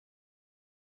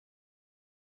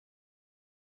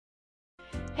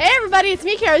Hey everybody, it's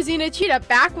me, Karazina Cheetah,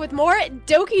 back with more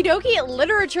Doki Doki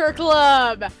Literature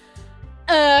Club!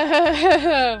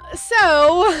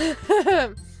 So,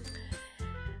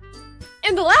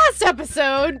 in the last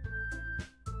episode,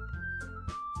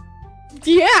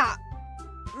 yeah,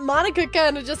 Monica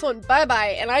kinda just went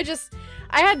bye-bye, and I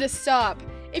had to stop.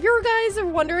 If you guys are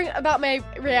wondering about my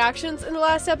reactions in the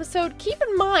last episode, keep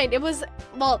in mind, it was,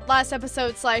 well, last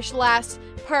episode slash last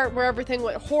part where everything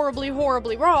went horribly,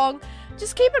 horribly wrong.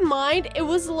 Just keep in mind, it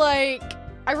was like,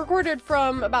 I recorded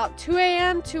from about 2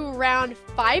 a.m. to around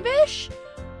 5-ish?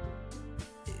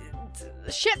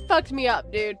 Shit fucked me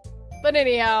up, dude. But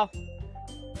anyhow.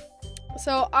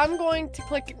 So, I'm going to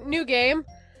click new game.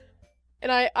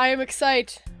 And I am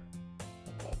excited.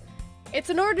 It's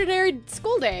an ordinary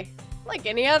school day, like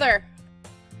any other.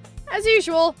 As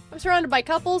usual, I'm surrounded by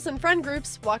couples and friend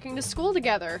groups walking to school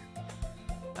together.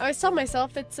 I always tell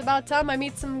myself it's about time I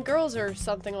meet some girls or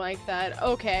something like that.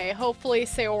 Okay, hopefully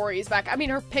Sayori's back. I mean,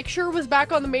 her picture was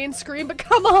back on the main screen, but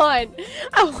come on!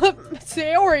 I want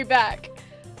Sayori back!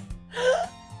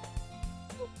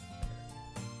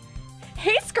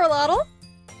 Hey, Scarladdle!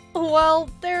 Well,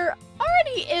 there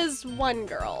already is one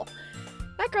girl.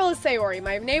 That girl is Sayori,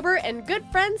 my neighbor and good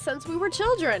friend since we were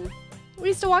children. We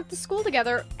used to walk to school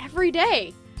together every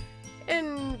day.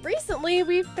 And recently,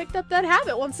 we've picked up that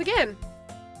habit once again.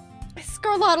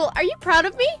 Scarladdle, are you proud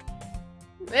of me?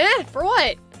 For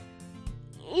what?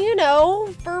 You know,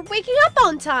 for waking up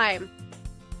on time.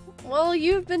 Well,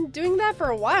 you've been doing that for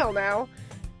a while now.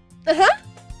 Uh-huh?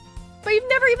 But you've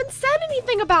never even said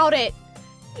anything about it.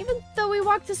 Even though we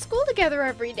walk to school together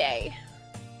every day.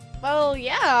 Well,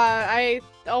 yeah, I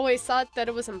always thought that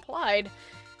it was implied.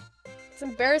 It's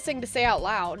embarrassing to say out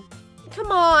loud.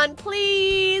 Come on,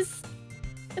 please.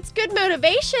 It's good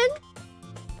motivation.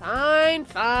 Fine,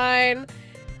 fine.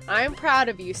 I'm proud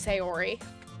of you, Sayori.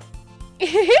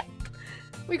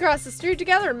 We cross the street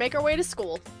together and make our way to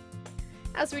school.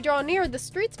 As we draw near, the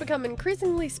streets become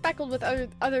increasingly speckled with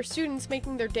other students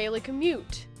making their daily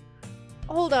commute.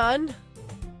 Hold on.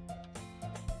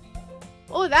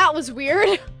 Oh, that was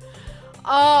weird.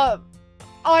 I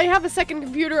have a second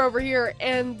computer over here,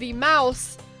 and the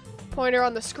mouse pointer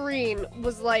on the screen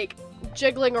was like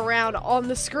jiggling around on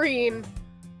the screen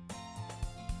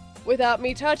without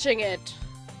me touching it.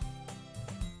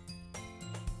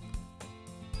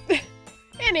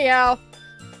 Anyhow.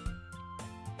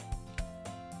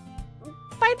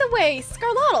 By the way,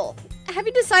 Scarladdle, have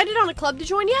you decided on a club to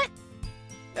join yet?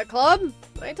 A club?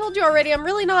 I told you already, I'm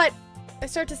really not... I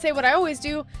start to say what I always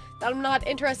do, that I'm not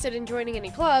interested in joining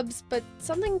any clubs, but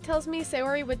something tells me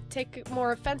Sayori would take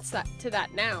more offense to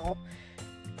that now.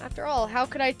 After all, how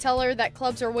could I tell her that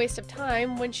clubs are a waste of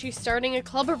time when she's starting a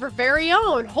club of her very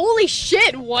own? Holy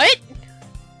shit, what?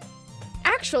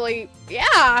 Actually, yeah,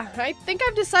 I think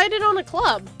I've decided on a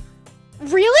club.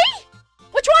 Really?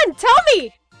 Which one? Tell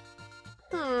me!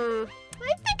 I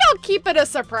think I'll keep it a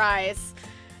surprise.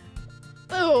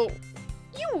 Oh,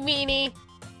 you meanie.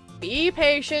 Be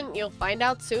patient, you'll find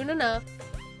out soon enough.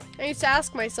 I used to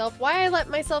ask myself why I let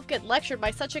myself get lectured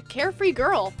by such a carefree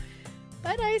girl.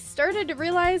 But I started to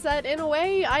realize that, in a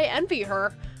way, I envy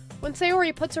her. When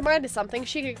Sayori puts her mind to something,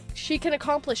 she can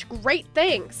accomplish great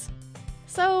things.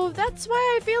 So that's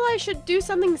why I feel I should do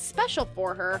something special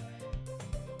for her.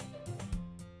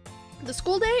 The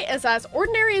school day is as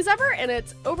ordinary as ever, and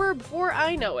it's over before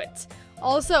I know it.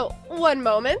 Also, one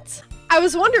moment. I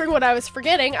was wondering what I was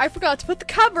forgetting. I forgot to put the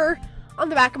cover on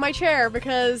the back of my chair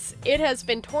because it has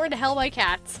been torn to hell by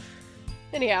cats.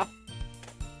 Anyhow.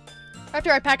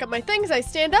 After I pack up my things, I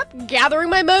stand up, gathering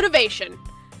my motivation.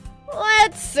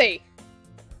 Let's see.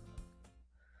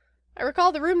 I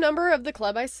recall the room number of the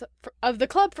club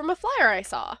from a flyer I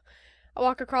saw. I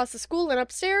walk across the school and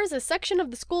upstairs, a section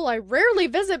of the school I rarely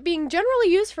visit being generally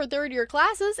used for third-year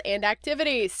classes and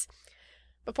activities.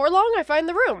 Before long, I find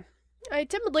the room. I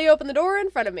timidly open the door in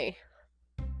front of me.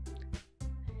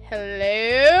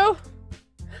 Hello?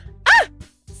 Ah!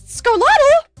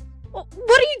 Scarladdle! What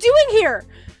are you doing here?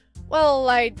 Well,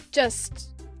 I just...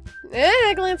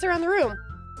 I glance around the room.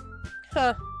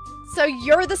 Huh. So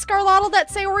you're the Scarladdle that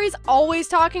Sayori's always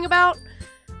talking about?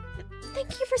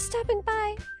 Thank you for stopping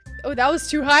by. Oh, that was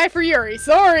too high for Yuri.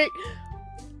 Sorry.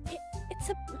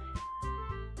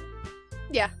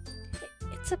 Yeah.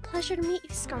 It's a pleasure to meet you,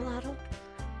 Scarladdle.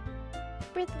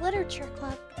 We're the Literature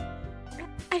Club.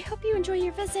 I hope you enjoy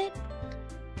your visit.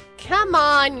 Come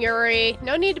on, Yuri.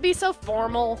 No need to be so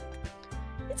formal.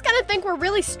 He's gonna think we're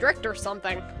really strict or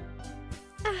something.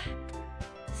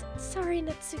 Sorry,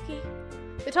 Natsuki.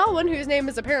 The tall one, whose name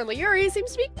is apparently Yuri,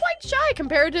 seems to be quite shy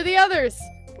compared to the others.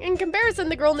 In comparison,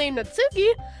 the girl named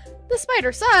Natsuki, Despite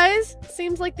her size,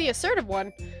 seems like the assertive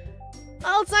one.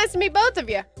 Well, it's nice to meet both of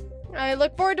you. I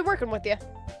look forward to working with you.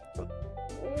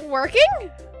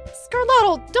 Working?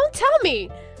 Scarlotto, don't tell me!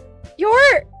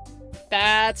 You're...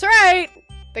 That's right!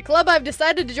 The club I've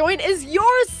decided to join is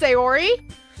yours,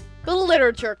 Sayori! The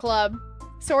Literature Club.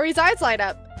 Sayori's eyes light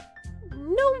up.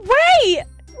 No way!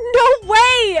 No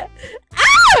way!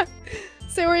 Ah!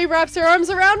 Sayori wraps her arms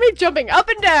around me, jumping up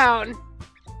and down.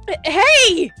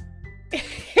 Hey!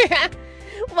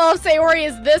 Well, if Sayori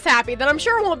is this happy, then I'm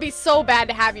sure it won't be so bad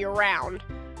to have you around.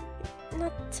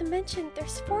 Not to mention,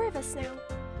 there's 4 of us now.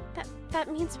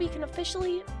 That means we can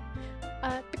officially,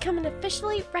 become an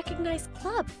officially recognized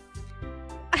club.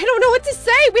 I don't know what to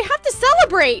say! We have to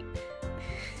celebrate!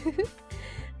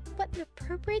 What an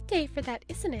appropriate day for that,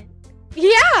 isn't it?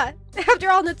 Yeah! After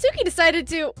all, Natsuki decided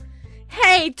to...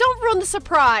 Hey, don't ruin the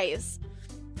surprise!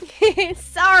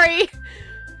 Sorry!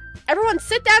 Everyone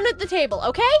sit down at the table,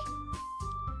 okay?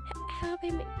 How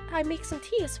about I make some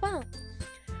tea as well?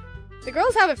 The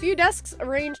girls have a few desks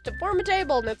arranged to form a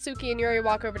table. Natsuki and Yuri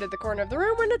walk over to the corner of the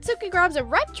room where Natsuki grabs a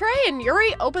red tray and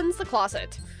Yuri opens the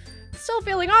closet. Still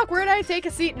feeling awkward, I take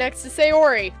a seat next to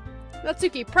Sayori.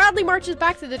 Natsuki proudly marches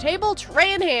back to the table,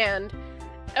 tray in hand.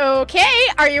 Okay,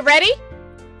 are you ready?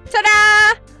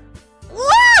 Ta-da!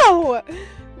 Whoa!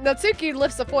 Natsuki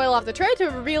lifts the foil off the tray to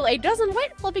reveal a dozen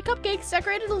white fluffy cupcakes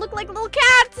decorated to look like little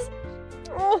cats.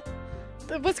 Oh,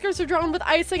 the whiskers are drawn with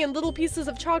icing and little pieces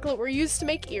of chocolate were used to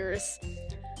make ears.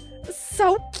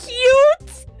 So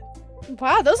cute!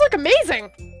 Wow, those look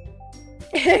amazing.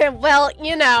 Well,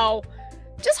 you know,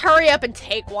 just hurry up and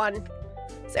take one.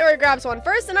 Sayori grabs one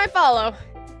first and I follow.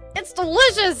 It's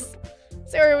delicious!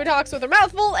 Sayori talks with her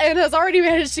mouth full and has already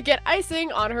managed to get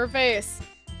icing on her face.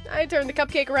 I turn the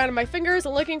cupcake around in my fingers,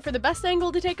 looking for the best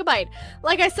angle to take a bite.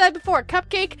 Like I said before,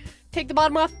 cupcake, take the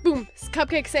bottom off, boom,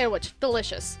 cupcake sandwich,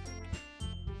 delicious.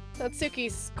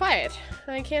 Natsuki's quiet.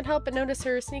 I can't help but notice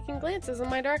her sneaking glances in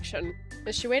my direction.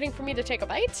 Is she waiting for me to take a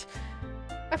bite?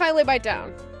 I finally bite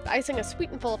down. The icing is sweet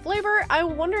and full of flavor. I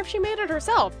wonder if she made it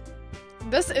herself.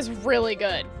 This is really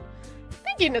good.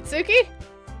 Thank you, Natsuki.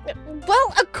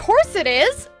 Well, of course it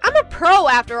is! I'm a pro,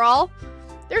 after all.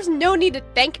 There's no need to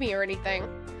thank me or anything.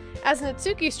 As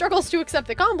Natsuki struggles to accept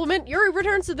the compliment, Yuri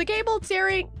returns to the table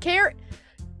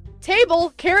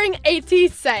carrying a tea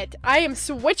set. I am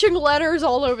switching letters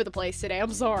all over the place today,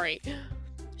 I'm sorry.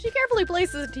 She carefully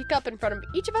places a teacup in front of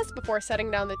each of us before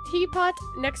setting down the teapot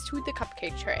next to the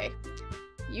cupcake tray.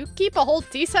 You keep a whole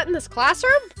tea set in this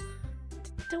classroom?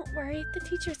 Don't worry, the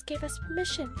teachers gave us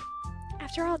permission.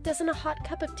 After all, doesn't a hot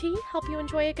cup of tea help you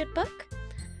enjoy a good book?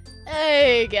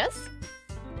 I guess.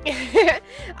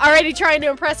 Already trying to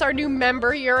impress our new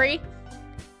member, Yuri?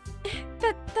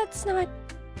 That's not...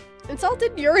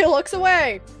 Insulted, Yuri looks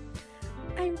away.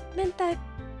 I meant that,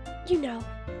 you know.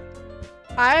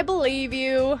 I believe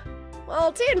you.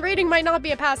 Well, tea and reading might not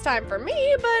be a pastime for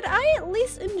me, but I at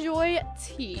least enjoy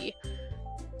tea.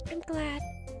 I'm glad.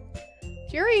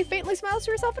 Yuri faintly smiles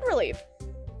to herself in relief.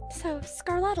 So,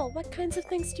 Scarlotto, what kinds of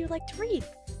things do you like to read?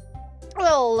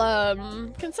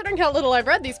 Well, considering how little I've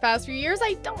read these past few years,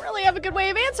 I don't really have a good way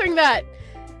of answering that.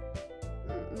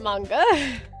 Manga?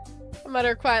 I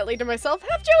mutter quietly to myself,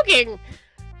 half joking.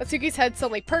 Natsuki's head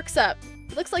suddenly perks up.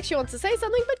 It looks like she wants to say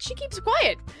something, but she keeps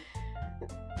quiet.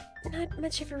 Not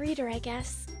much of a reader, I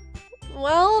guess.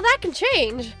 Well, that can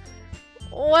change.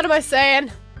 What am I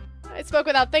saying? I spoke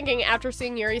without thinking after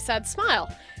seeing Yuri's sad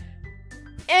smile.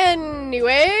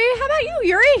 Anyway, how about you,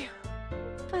 Yuri?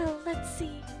 Well, let's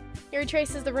see. Yuri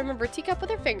traces the rim of her teacup with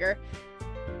her finger.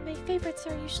 My favorites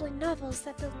are usually novels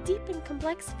that build deep and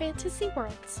complex fantasy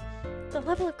worlds. The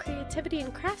level of creativity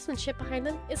and craftsmanship behind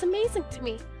them is amazing to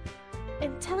me.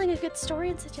 And telling a good story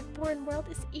in such a foreign world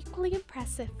is equally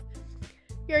impressive.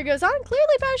 Yuri goes on,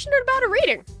 clearly passionate about her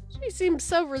reading. She seems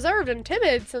so reserved and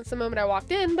timid since the moment I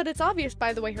walked in, but it's obvious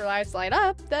by the way her eyes light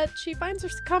up that she finds her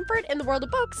comfort in the world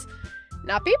of books,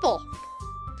 not people.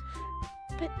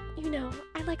 But, you know,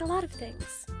 I like a lot of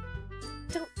things.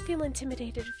 Don't feel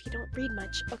intimidated if you don't read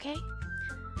much, okay?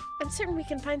 I'm certain we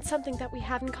can find something that we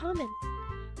have in common.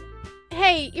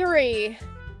 Hey, Yuri.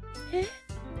 Huh?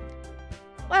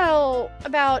 Well,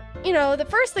 about, you know, the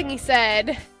first thing he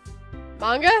said.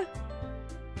 Manga?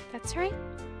 That's right.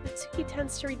 Natsuki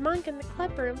tends to read manga in the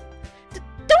club room.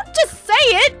 Don't just say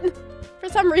it! For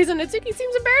some reason, Natsuki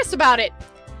seems embarrassed about it.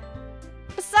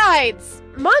 Besides,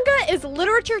 manga is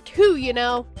literature too, you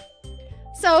know.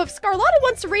 So if Scarlotto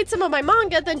wants to read some of my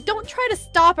manga, then don't try to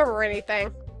stop him or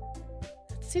anything.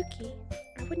 Natsuki,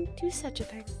 I wouldn't do such a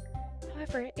thing.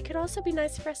 However, it could also be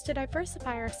nice for us to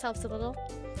diversify ourselves a little.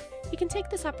 We can take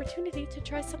this opportunity to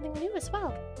try something new as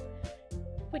well.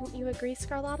 Wouldn't you agree,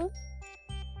 Scarlotto?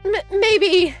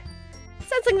 Maybe.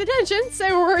 Sensing the tension,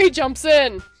 Sayori jumps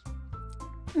in.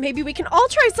 Maybe we can all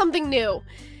try something new.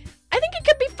 I think it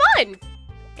could be fun.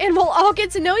 And we'll all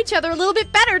get to know each other a little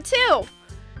bit better, too.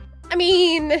 I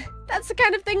mean, that's the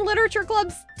kind of thing literature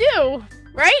clubs do,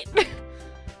 right?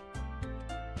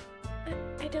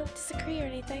 I don't disagree or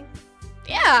anything.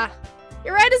 Yeah,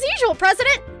 you're right as usual,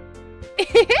 President.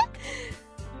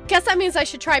 Guess that means I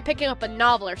should try picking up a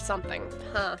novel or something,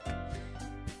 huh?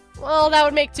 Well, that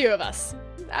would make two of us.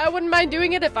 I wouldn't mind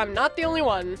doing it if I'm not the only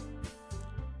one.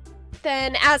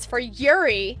 Then, as for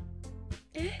Yuri...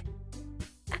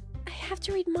 I have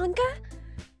to read manga?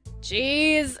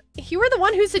 Jeez, you were the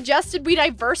one who suggested we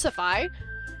diversify.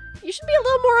 You should be a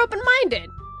little more open-minded.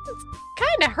 It's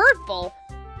kinda hurtful.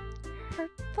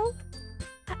 Hurtful?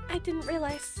 I didn't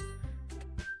realize.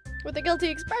 With a guilty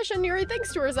expression, Yuri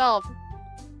thinks to herself.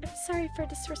 I'm sorry for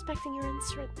disrespecting your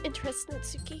interest,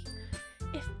 Natsuki.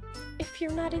 If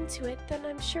you're not into it, then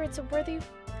I'm sure it's a worthy...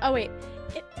 Oh, wait.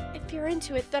 If you're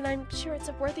into it, then I'm sure it's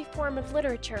a worthy form of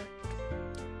literature.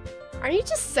 Are you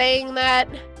just saying that?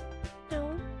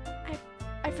 No,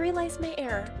 I've realized my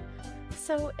error.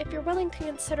 So if you're willing to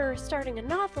consider starting a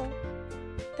novel,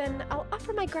 then I'll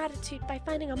offer my gratitude by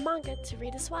finding a manga to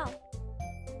read as well.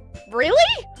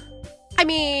 Really? I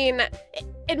mean,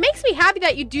 it makes me happy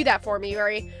that you do that for me,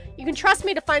 Yuri. You can trust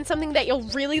me to find something that you'll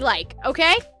really like,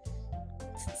 okay?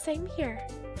 Same here.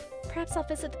 Perhaps I'll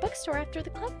visit the bookstore after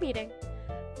the club meeting.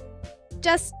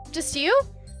 Just you?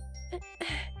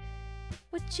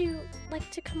 Would you like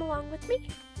to come along with me?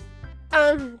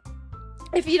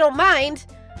 If you don't mind.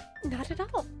 Not at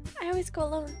all. I always go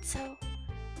alone, so...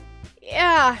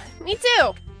 Yeah, me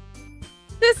too.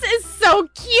 This is so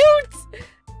cute!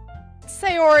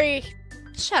 Sayori,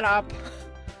 shut up.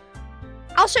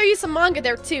 I'll show you some manga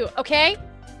there too, okay?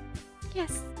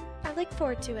 Yes, I look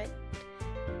forward to it.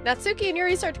 Natsuki and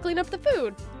Yuri start to clean up the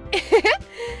food.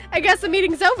 I guess the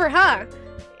meeting's over, huh?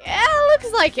 Yeah,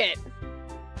 looks like it.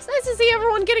 It's nice to see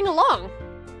everyone getting along.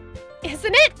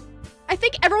 Isn't it? I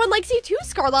think everyone likes you too,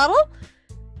 Scarlotto.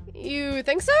 You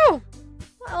think so?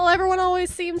 Well, everyone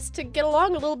always seems to get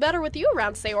along a little better with you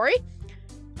around, Sayori.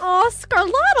 Aw,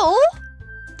 Scarlotto!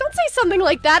 Don't say something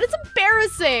like that, it's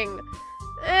embarrassing.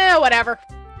 Whatever.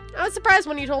 I was surprised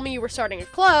when you told me you were starting a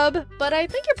club, but I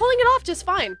think you're pulling it off just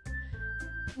fine.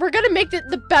 We're gonna make it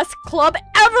the best club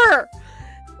ever!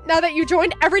 Now that you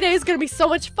joined, every day is gonna be so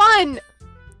much fun!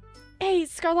 Hey,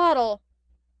 Scarlotto.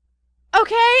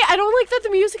 Okay, I don't like that the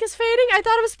music is fading. I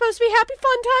thought it was supposed to be happy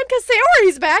fun time because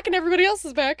Sayori's back and everybody else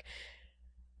is back.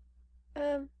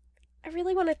 I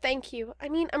really want to thank you. I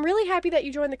mean, I'm really happy that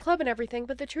you joined the club and everything,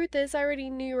 but the truth is I already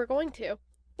knew you were going to.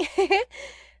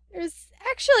 There's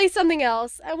actually something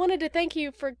else. I wanted to thank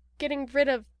you for getting rid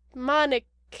of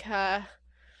Monica.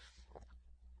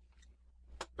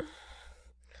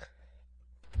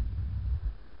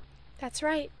 That's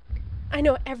right. I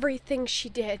know everything she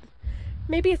did.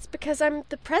 Maybe it's because I'm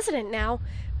the president now,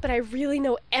 but I really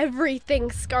know everything,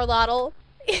 Scarlotto.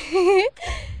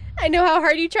 I know how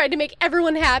hard you tried to make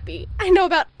everyone happy. I know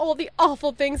about all the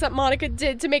awful things that Monica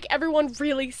did to make everyone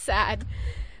really sad.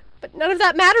 But none of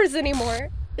that matters anymore.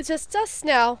 It's just us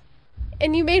now.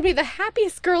 And you made me the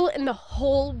happiest girl in the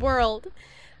whole world.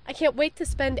 I can't wait to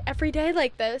spend every day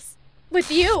like this.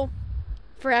 With you.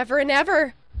 Forever and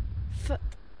ever.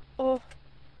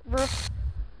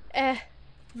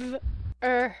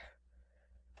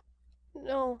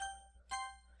 No.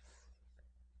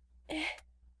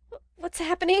 What's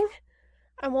happening?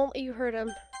 I won't let you hurt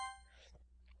him.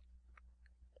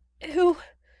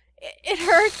 It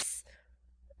hurts.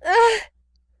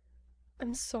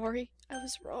 I'm sorry. I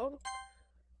was wrong.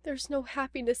 There's no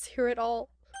happiness here at all.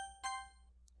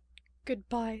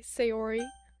 Goodbye, Sayori.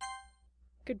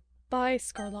 Goodbye,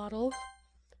 Scarlotto.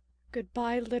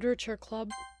 Goodbye, Literature Club.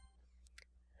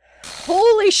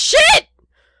 Holy shit!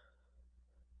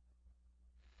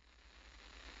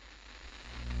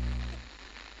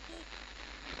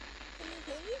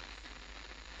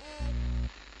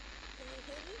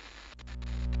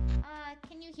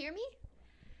 Can you hear me?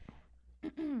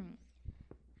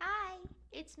 Hi,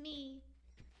 it's me.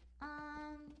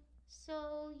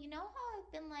 So you know how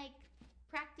I've been like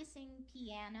practicing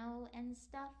piano and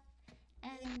stuff,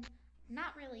 and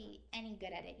not really any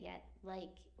good at it yet,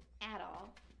 like at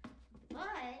all. But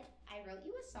I wrote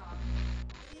you a song,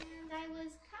 and I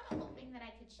was kind of hoping that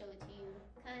I could show it to you,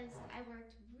 because I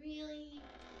worked really,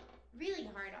 really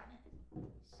hard on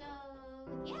it. So,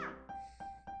 yeah.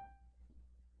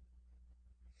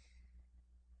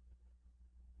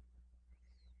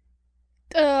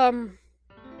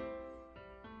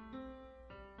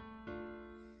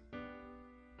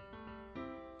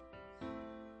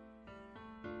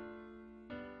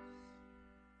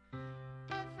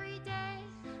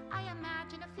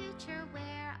 future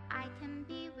where I can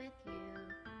be with you.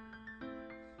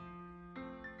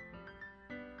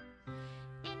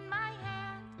 In my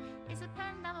hand is a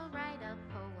pen that will write a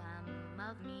poem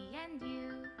of me and you.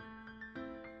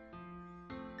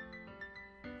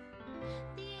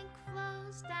 The ink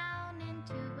flows down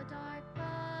into a dark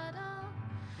puddle.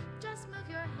 Just move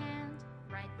your hand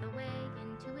right the way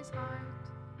into his heart.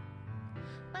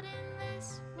 But in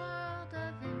this world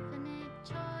of infinite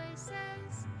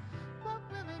choices, what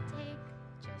will it take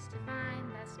just to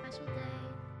find that special day?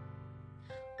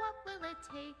 What will it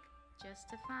take just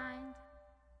to find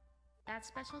that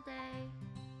special day?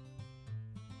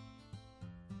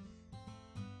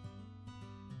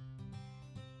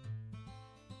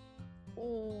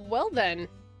 Well then.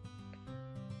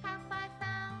 Have I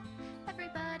found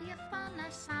everybody a fun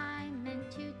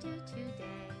assignment to do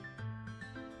today?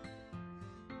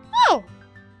 Oh!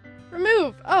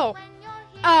 Remove. Oh. When you're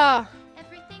here,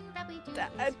 everything that we do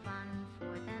is fun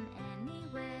for them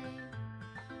anyway.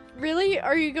 Really?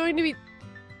 Are you going to be...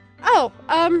 Oh,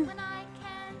 When I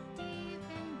can't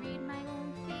even read my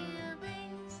own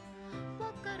feelings,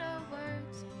 what good are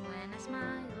words when a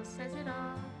smile says it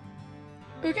all?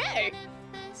 okay. And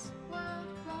if this world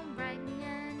won't write me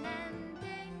an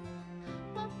ending,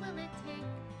 what will it take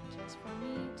just for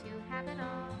me to have it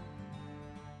all?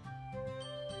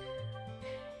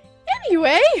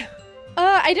 Anyway,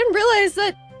 I didn't realize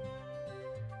that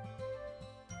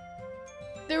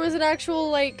there was an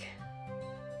actual, like,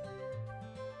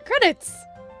 credits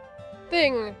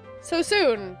thing so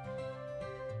soon.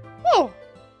 Oh!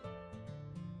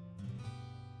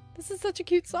 This is such a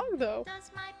cute song, though.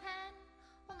 Does my pen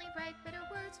only write bitter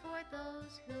words for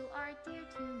those who are dear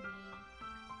to me?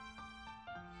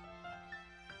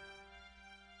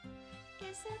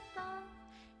 Is it love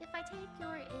if I take you,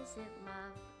 or is it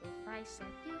love if I set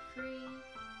you free?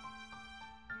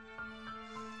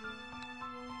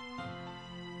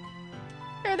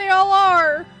 Here they all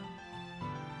are!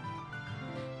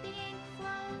 The ink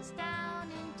flows down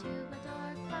into a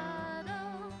dark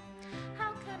puddle.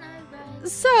 How can I write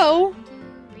So, into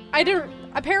I didn't...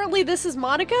 reality? Apparently this is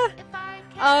Monica? If I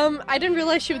can't I didn't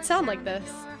realize she would sound like this.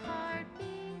 your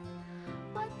heartbeat,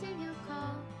 what do you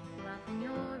call love in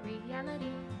your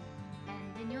reality?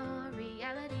 And in your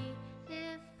reality,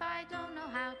 if I don't know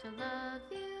how to love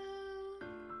you,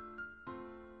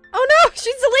 Oh no!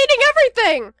 She's deleting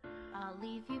everything! I'll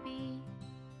leave you be.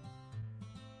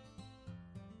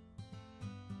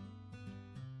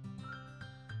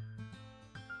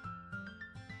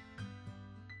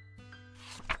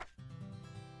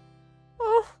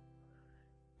 Oh.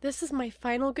 This is my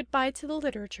final goodbye to the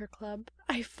Literature Club.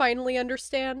 I finally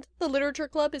understand. The Literature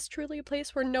Club is truly a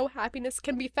place where no happiness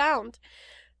can be found.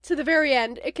 To the very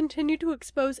end, it continued to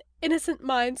expose innocent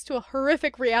minds to a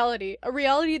horrific reality, a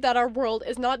reality that our world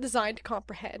is not designed to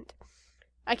comprehend.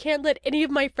 I can't let any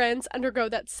of my friends undergo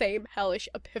that same hellish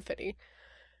epiphany.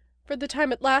 For the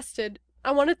time it lasted,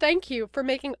 I want to thank you for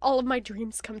making all of my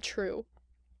dreams come true,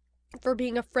 for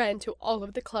being a friend to all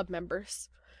of the club members.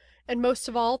 And most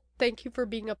of all, thank you for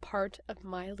being a part of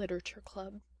my literature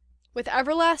club. With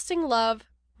everlasting love,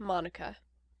 Monica.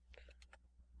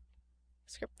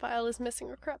 Script file is missing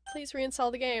or corrupt. Please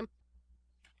reinstall the game.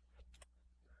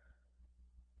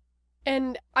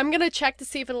 And I'm gonna check to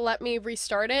see if it'll let me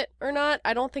restart it or not.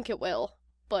 I don't think it will,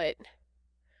 but...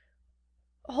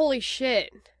 Holy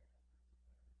shit.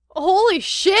 Holy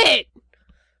shit!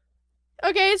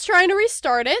 Okay, it's trying to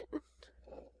restart it.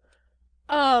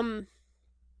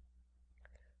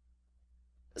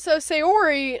 So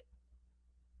Sayori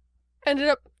ended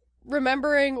up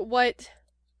remembering what...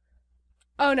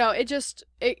 Oh no,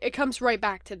 it comes right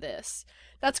back to this.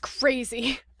 That's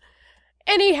crazy.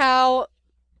 Anyhow,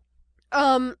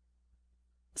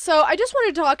 so I just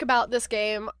wanted to talk about this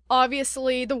game.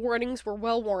 Obviously, the warnings were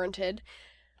well warranted.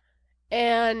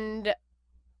 And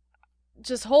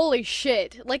just holy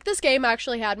shit. Like, this game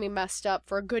actually had me messed up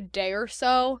for a good day or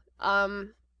so.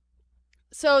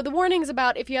 So the warnings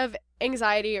about if you have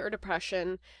anxiety or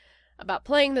depression about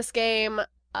playing this game,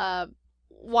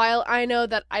 while I know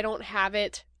that I don't have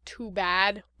it too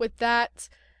bad with that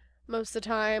most of the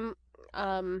time,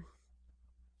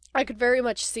 I could very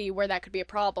much see where that could be a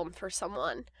problem for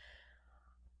someone.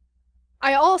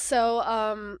 I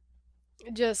also,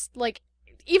 just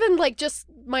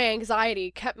my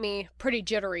anxiety kept me pretty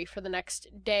jittery for the next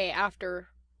day after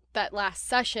that last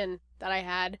session that I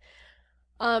had.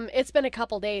 It's been a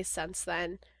couple days since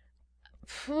then.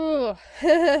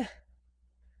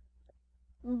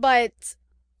 But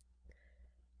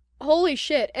holy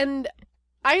shit. And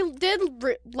I did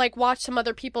watch some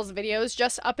other people's videos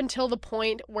just up until the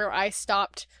point where I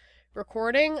stopped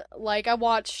recording. Like, I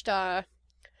watched, Jacksepticeye,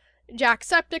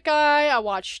 I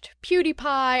watched PewDiePie,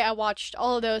 I watched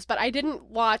all of those, but I didn't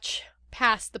watch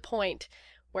past the point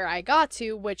where I got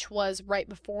to, which was right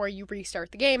before you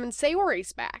restart the game and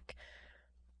Sayori's back.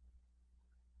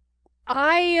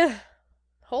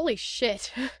 Holy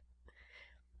shit.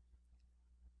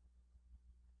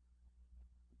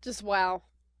 Just wow.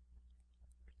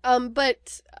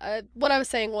 But what I was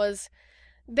saying was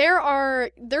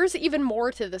there's even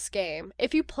more to this game.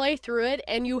 If you play through it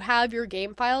and you have your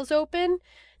game files open,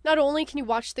 not only can you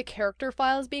watch the character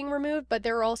files being removed, but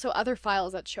there are also other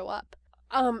files that show up.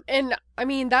 And I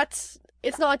mean it's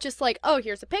not just like, oh,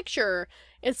 here's a picture.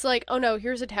 It's like, oh no,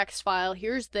 here's a text file,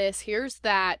 here's this, here's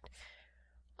that.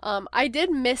 I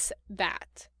did miss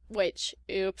that, which,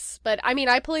 oops. But I mean,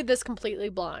 I played this completely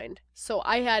blind, so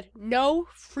I had no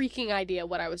freaking idea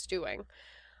what I was doing.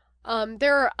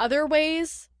 There are other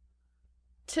ways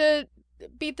to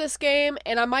beat this game,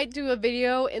 and I might do a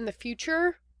video in the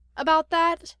future about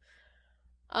that.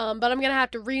 But I'm gonna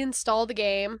have to reinstall the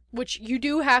game, which you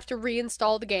do have to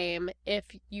reinstall the game if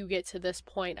you get to this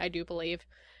point, I do believe.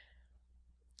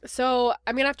 So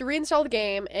I'm gonna have to reinstall the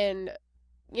game and,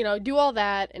 do all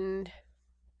that, and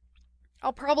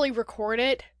I'll probably record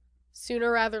it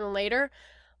sooner rather than later.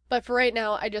 But for right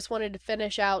now, I just wanted to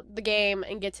finish out the game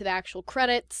and get to the actual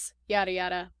credits, yada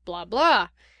yada, blah blah.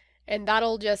 And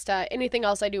that'll just, anything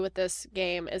else I do with this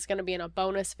game is going to be in a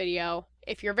bonus video.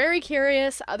 If you're very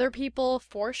curious, other people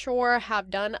for sure have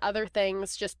done other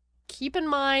things. Just keep in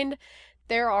mind,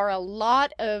 there are a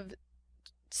lot of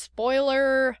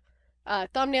spoiler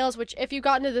thumbnails, which if you've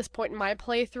gotten to this point in my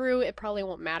playthrough, it probably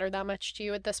won't matter that much to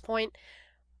you at this point.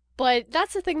 But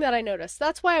that's the thing that I noticed.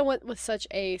 That's why I went with such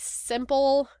a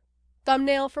simple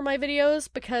thumbnail for my videos,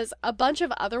 because a bunch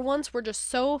of other ones were just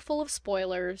so full of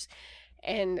spoilers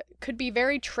and could be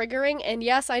very triggering. And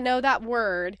yes, I know that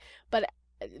word, but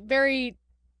very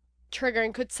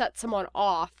triggering, could set someone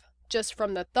off just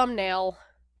from the thumbnail.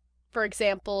 For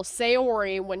example,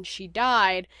 Sayori, when she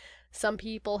died, some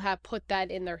people have put that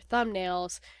in their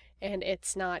thumbnails, and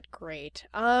it's not great.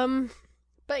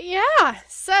 But yeah,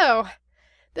 so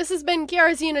this has been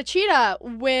Kiarazina Cheetah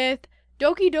with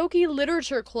Doki Doki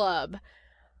Literature Club.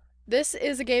 This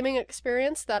is a gaming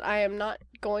experience that I am not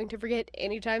going to forget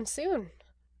anytime soon.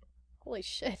 Holy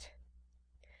shit.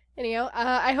 Anyhow,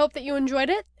 I hope that you enjoyed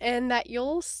it and that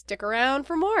you'll stick around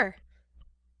for more.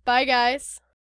 Bye, guys.